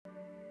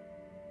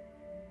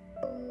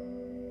Hello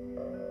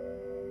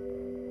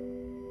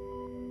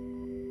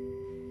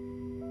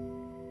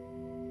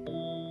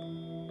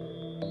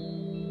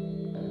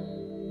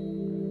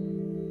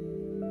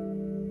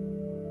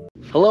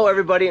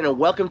everybody, and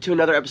welcome to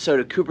another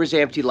episode of Cooper's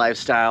Ampty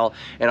Lifestyle.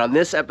 And on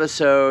this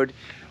episode,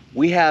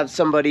 we have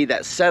somebody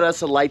that sent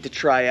us a light to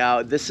try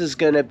out. This is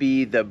going to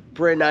be the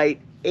Brinyte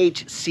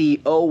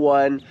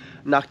HC01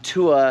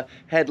 Noctua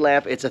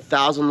headlamp. It's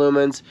 1,000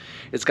 lumens.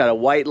 It's got a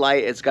white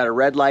light, it's got a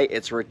red light,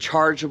 it's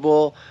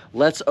rechargeable.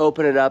 Let's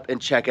open it up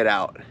and check it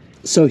out.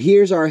 So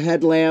here's our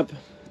headlamp,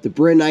 the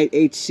Brinyte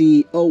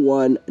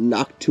HC01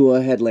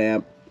 Noctua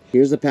headlamp.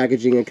 Here's the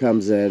packaging it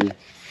comes in.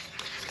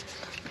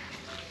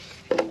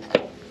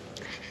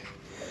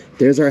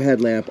 There's our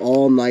headlamp,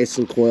 all nice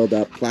and coiled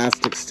up,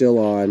 plastic still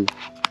on.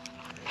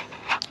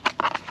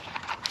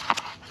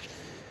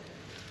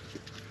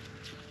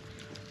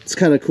 It's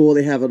kind of cool,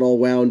 they have it all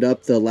wound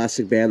up, the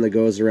elastic band that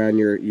goes around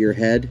your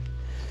head.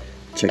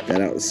 Check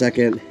that out in a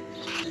second.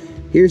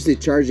 Here's the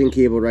charging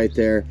cable right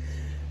there.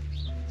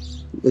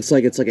 Looks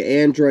like it's like an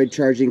Android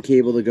charging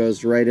cable that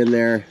goes right in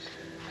there.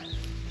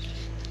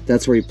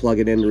 That's where you plug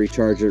it in to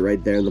recharge it,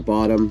 right there in the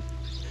bottom.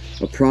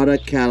 A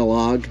product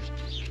catalog.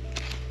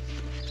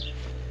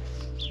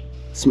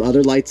 Some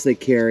other lights they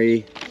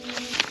carry.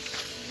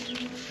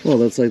 Well,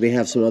 looks like they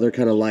have some other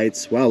kind of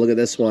lights. Wow, look at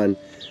this one.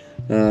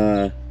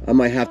 I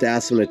might have to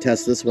ask them to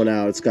test this one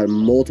out. It's got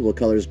multiple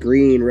colors: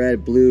 green,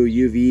 red, blue,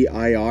 UV,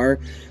 IR.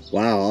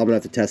 Wow, I'm gonna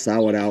have to test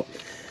that one out.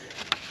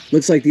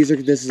 Looks like this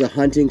is a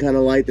hunting kind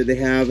of light that they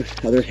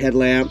have. Other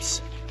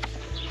headlamps.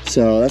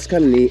 So that's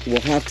kind of neat. We'll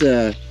have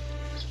to.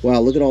 Wow,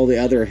 look at all the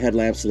other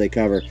headlamps that they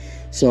cover.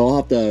 So I'll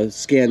have to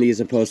scan these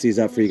and post these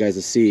up for you guys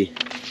to see.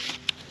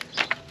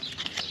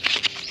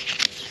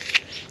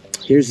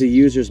 Here's the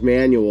user's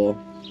manual,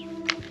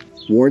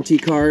 warranty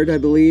card, I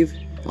believe.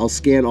 I'll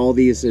scan all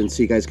these and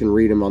so you guys can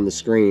read them on the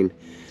screen.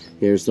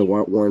 Here's the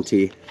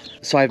warranty.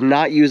 So I've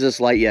not used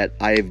this light yet.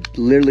 I've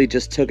literally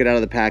just took it out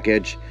of the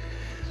package.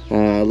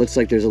 Looks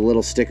like there's a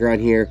little sticker on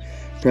here.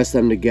 Press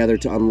them together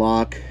to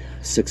unlock.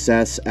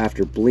 Success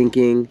after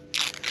blinking.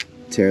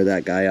 Tear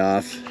that guy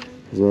off.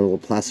 There's a little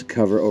plastic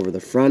cover over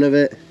the front of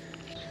it.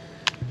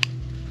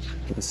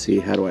 Let's see,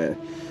 how do I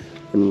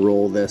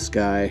unroll this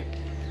guy?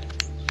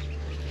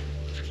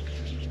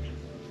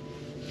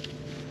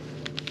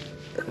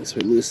 So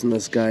we loosen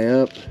this guy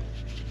up.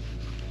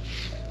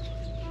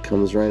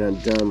 Comes right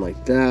undone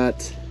like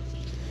that.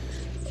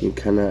 You can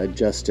kind of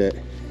adjust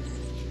it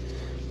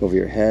over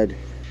your head.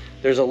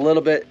 There's a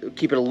little bit,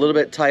 keep it a little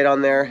bit tight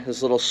on there.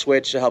 This little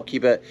switch to help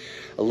keep it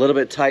a little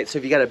bit tight. So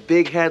if you got a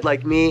big head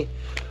like me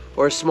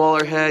or a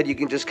smaller head, you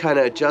can just kind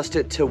of adjust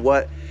it to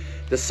what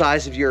the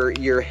size of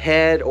your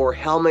head or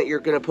helmet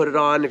you're going to put it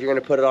on. If you're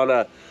going to put it on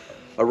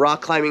a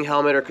rock climbing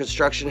helmet or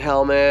construction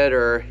helmet,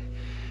 or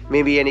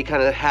maybe any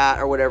kind of hat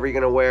or whatever you're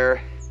gonna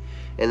wear,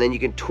 and then you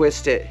can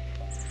twist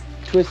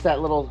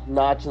that little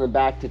notch in the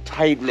back to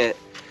tighten it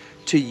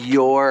to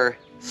your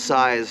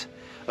size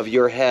of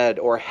your head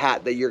or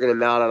hat that you're gonna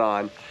mount it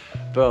on.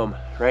 Boom,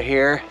 right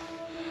here.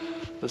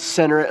 Let's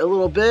center it a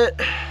little bit.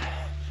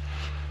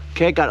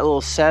 Okay, got it a little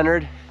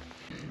centered.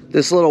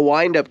 This little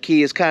wind-up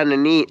key is kind of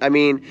neat. I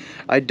mean,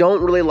 I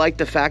don't really like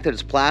the fact that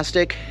it's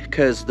plastic,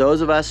 because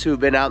those of us who've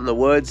been out in the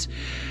woods,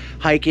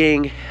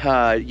 hiking,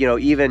 you know,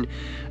 even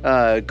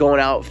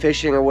going out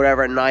fishing or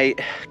whatever at night,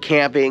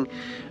 camping,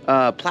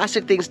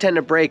 plastic things tend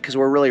to break because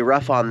we're really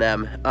rough on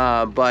them.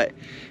 But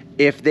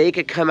if they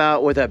could come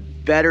out with a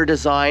better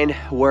design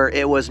where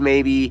it was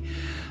maybe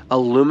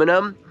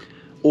aluminum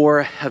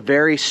or a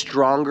very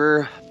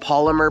stronger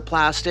polymer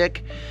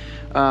plastic,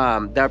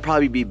 that would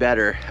probably be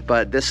better.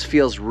 But this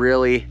feels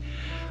really,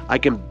 I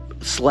can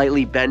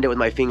slightly bend it with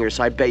my fingers,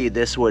 so I bet you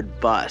this would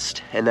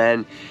bust. And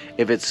then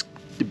if it's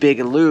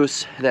big and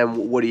loose,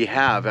 then what do you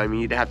have? I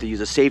mean, you'd have to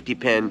use a safety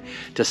pin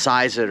to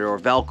size it, or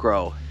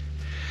Velcro.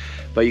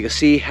 But you can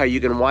see how you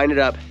can wind it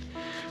up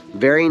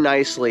very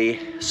nicely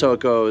so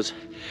it goes,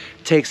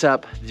 takes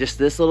up just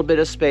this little bit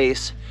of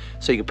space,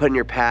 so you can put in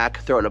your pack,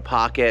 throw it in a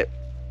pocket,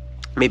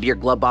 maybe your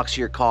glove box of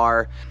your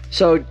car.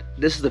 So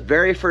this is the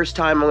very first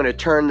time I'm going to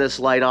turn this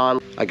light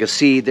on. I can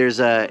see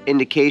there's a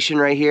indication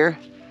right here.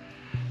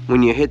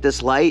 When you hit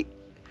this light,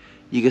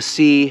 you can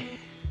see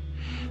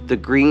the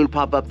green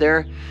pop up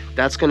there.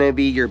 That's going to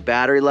be your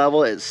battery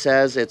level. It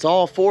says it's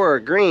all for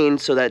green,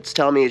 so that's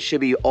telling me it should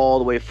be all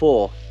the way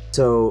full.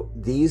 So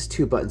these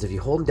two buttons, if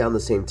you hold them down at the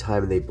same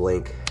time, they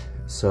blink.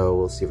 So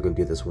we'll see if we can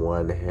do this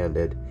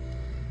one-handed.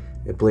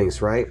 It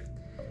blinks, right?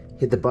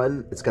 Hit the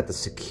button, it's got the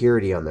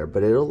security on there,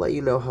 but it'll let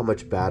you know how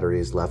much battery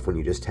is left when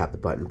you just tap the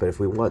button. But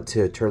if we want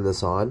to turn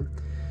this on,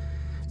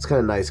 it's kind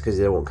of nice because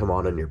it won't come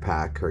on in your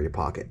pack or your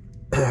pocket.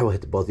 We'll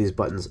hit both these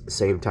buttons at the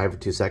same time for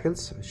 2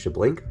 seconds. It should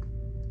blink.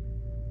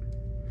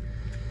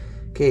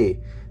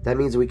 Okay, that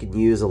means we can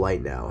use the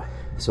light now.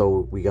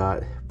 So we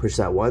got, push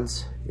that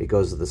once, it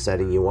goes to the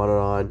setting you want it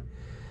on.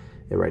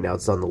 And right now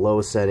it's on the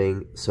low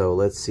setting. So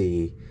let's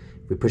see,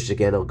 if we push it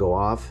again, it'll go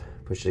off.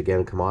 Push it again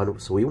and come on.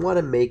 So we want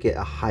to make it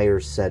a higher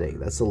setting.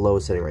 That's the low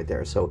setting right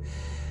there. So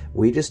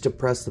We just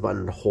depress the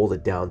button and hold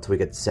it down until we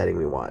get the setting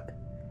we want.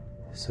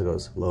 So it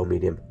goes low,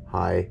 medium,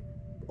 high,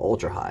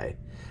 ultra high.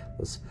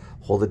 Let's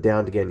hold it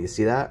down again. You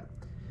see that?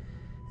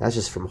 That's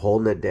just from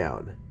holding it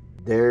down.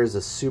 There's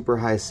a super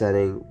high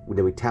setting.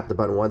 When we tap the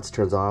button once,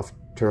 turns off,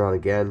 turn on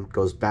again,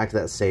 goes back to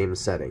that same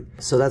setting.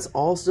 So that's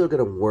also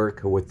going to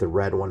work with the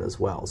red one as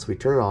well. So we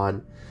turn it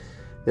on.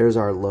 There's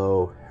our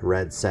low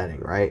red setting,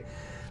 right?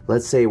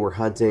 Let's say we're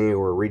hunting or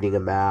we're reading a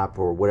map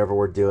or whatever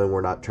we're doing.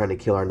 We're not trying to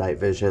kill our night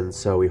vision.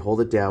 So we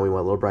hold it down. We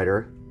want a little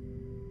brighter.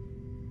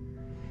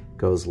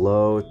 Goes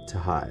low to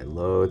high,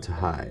 low to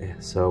high.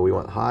 So we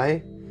want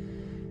high,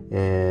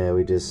 and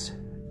we just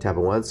tap it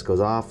once, goes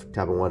off,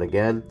 tap it one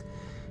again.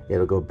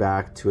 It'll go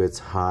back to its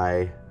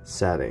high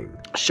setting.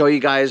 Show you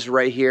guys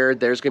right here,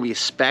 there's gonna be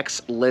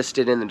specs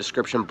listed in the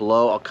description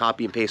below. I'll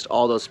copy and paste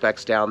all those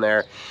specs down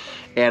there.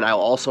 And I'll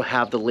also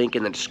have the link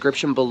in the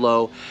description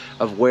below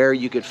of where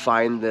you could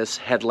find this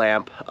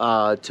headlamp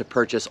to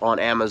purchase on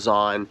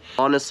Amazon.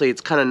 Honestly,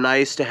 it's kind of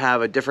nice to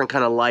have a different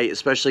kind of light,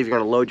 especially if you're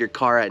gonna load your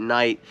car at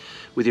night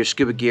with your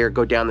scuba gear,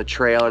 go down the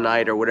trail at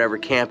night or whatever,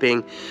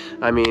 camping.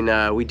 I mean,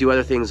 we do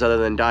other things other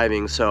than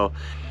diving. So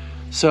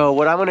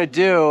what I'm gonna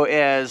do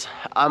is,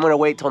 I'm gonna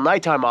wait till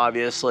nighttime,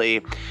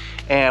 obviously.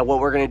 And what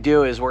we're gonna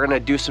do is we're gonna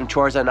do some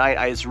chores at night.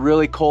 It's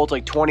really cold,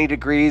 like 20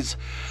 degrees.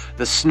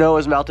 The snow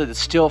is melted, it's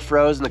still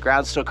frozen, the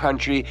ground's still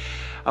crunchy.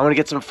 I'm gonna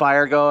get some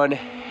fire going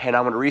and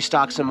I'm gonna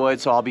restock some wood,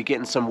 so I'll be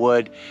getting some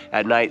wood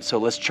at night. So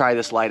let's try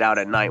this light out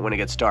at night when it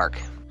gets dark.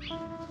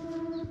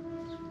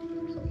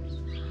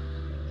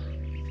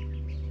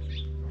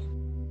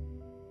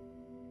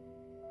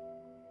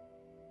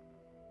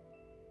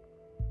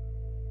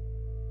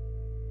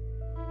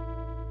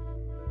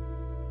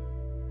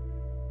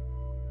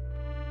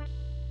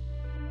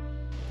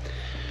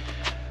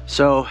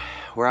 So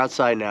we're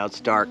outside now, it's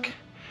dark.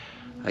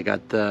 I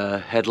got the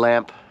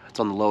headlamp, it's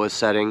on the lowest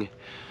setting.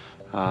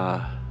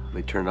 Let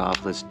me turn it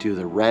off, let's do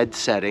the red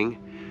setting.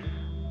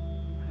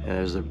 And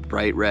there's a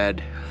bright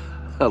red,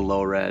 a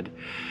low red.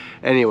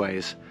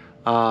 Anyways,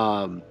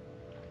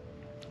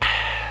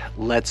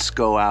 let's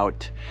go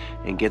out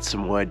and get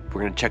some wood.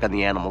 We're gonna check on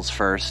the animals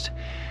first,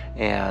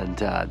 and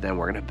then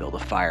we're gonna build a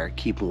fire,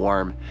 keep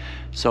warm.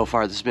 So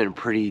far this has been a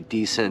pretty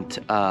decent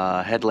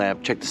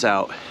headlamp. Check this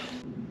out.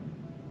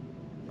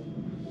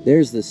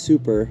 There's the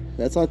super.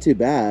 That's not too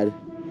bad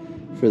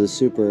for the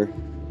super.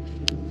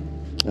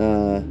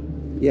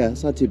 Yeah,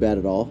 it's not too bad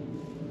at all.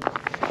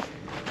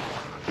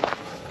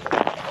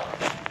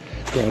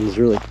 Ground is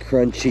really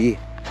crunchy.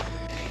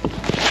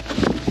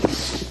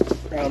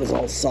 Ground is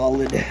all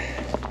solid.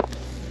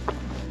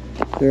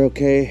 They're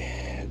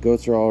okay.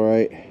 Goats are all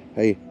right.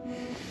 Hey,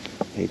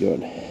 how you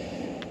doing?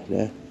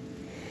 Yeah.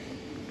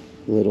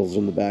 Littles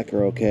in the back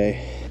are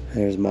okay.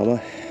 There's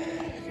Mama.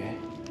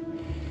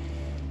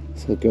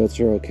 So the goats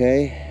are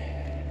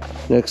okay.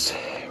 Next,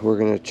 we're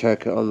gonna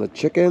check on the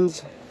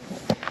chickens,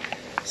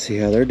 see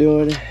how they're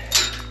doing.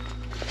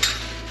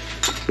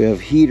 We have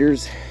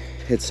heaters.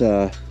 It's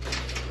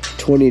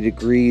 20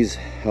 degrees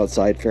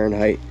outside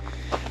Fahrenheit.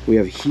 We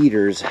have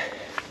heaters.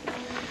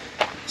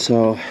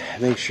 So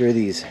make sure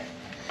these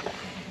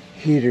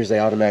heaters, they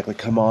automatically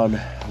come on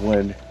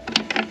when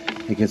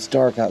it gets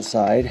dark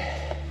outside.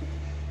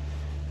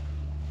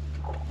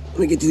 Let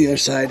me get to the other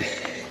side.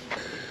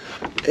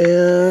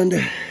 And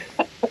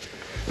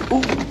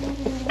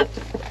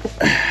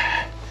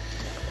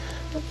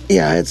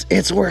yeah,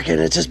 it's working.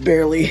 It's just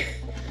barely.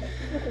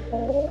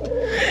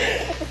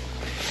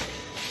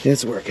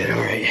 It's working. All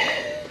right.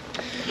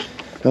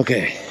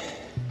 Okay.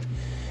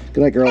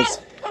 Good night, girls.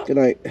 Good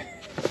night.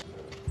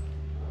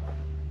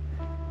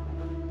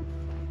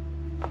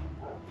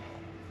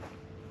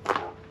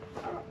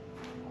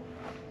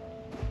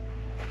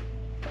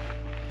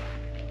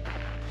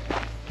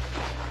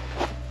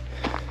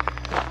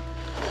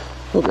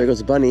 Oh, there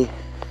goes a bunny.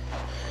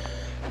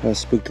 I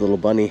spooked a little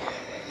bunny.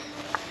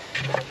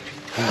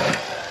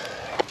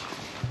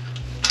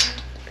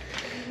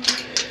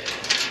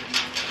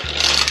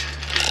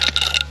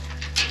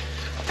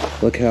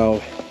 Look how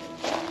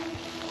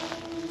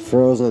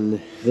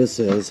frozen this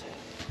is.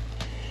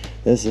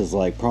 This is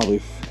like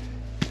probably,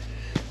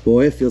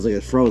 boy, it feels like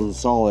it's frozen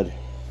solid.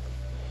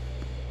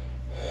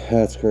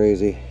 That's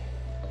crazy.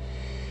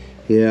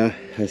 Yeah,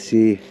 I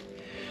see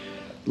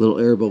little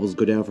air bubbles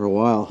go down for a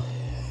while.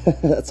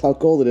 That's how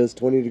cold it is,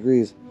 20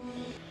 degrees.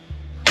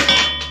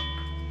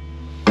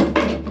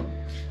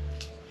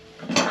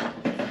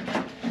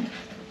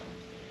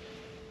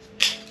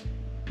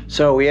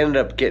 So we ended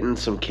up getting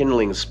some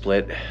kindling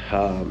split.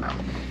 We're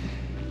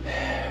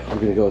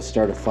gonna go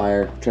start a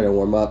fire, try to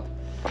warm up.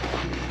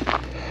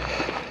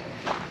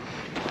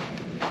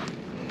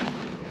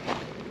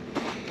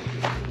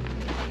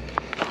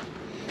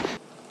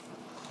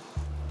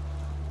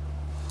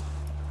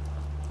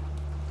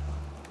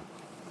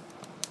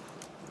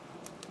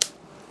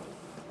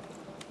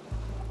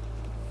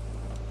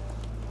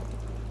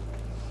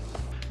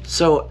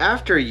 So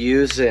after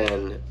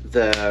using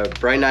the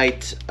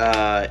Brinyte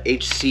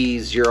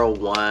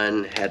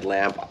HC01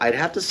 headlamp, I'd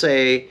have to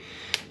say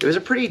it was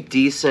a pretty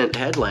decent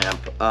headlamp.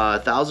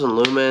 1,000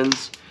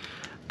 lumens,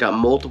 got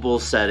multiple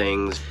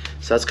settings.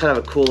 So that's kind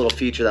of a cool little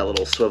feature, that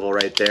little swivel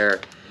right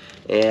there.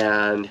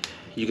 And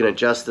you can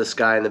adjust this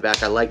guy in the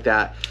back. I like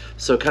that.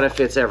 So it kind of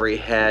fits every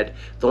head.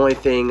 The only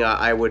thing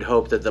I would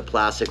hope that the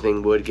plastic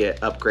thing would get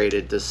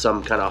upgraded to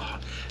some kind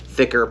of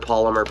thicker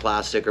polymer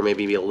plastic, or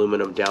maybe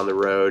aluminum down the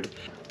road.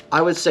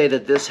 I would say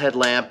that this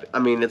headlamp, I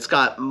mean, it's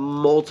got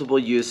multiple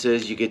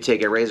uses. You could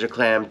take it razor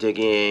clam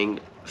digging,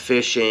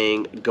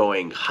 fishing,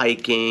 going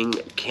hiking,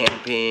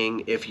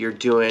 camping. If you're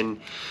doing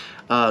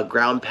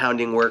ground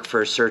pounding work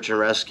for search and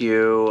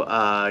rescue,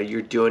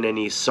 you're doing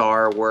any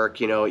SAR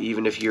work, you know,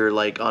 even if you're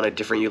like on a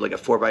different unit, like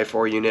a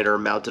 4x4 unit or a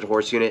mounted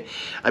horse unit.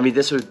 I mean,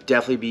 this would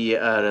definitely be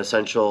an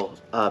essential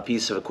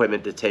piece of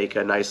equipment to take,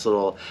 a nice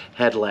little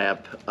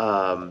headlamp,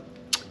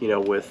 you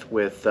know,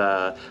 with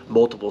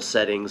multiple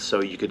settings,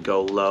 so you could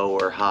go low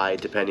or high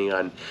depending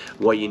on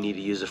what you need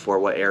to use it for,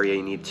 what area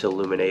you need to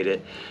illuminate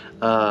it.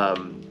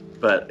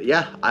 But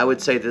yeah, I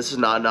would say this is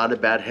not a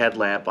bad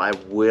headlamp. I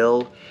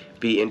will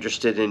be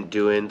interested in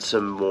doing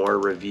some more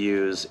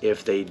reviews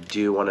if they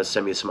do want to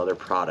send me some other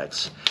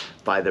products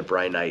by the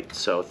Brinyte.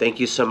 So thank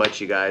you so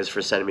much, you guys,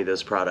 for sending me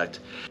this product.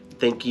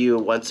 Thank you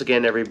once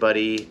again,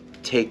 everybody.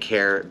 Take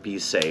care, be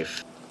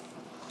safe.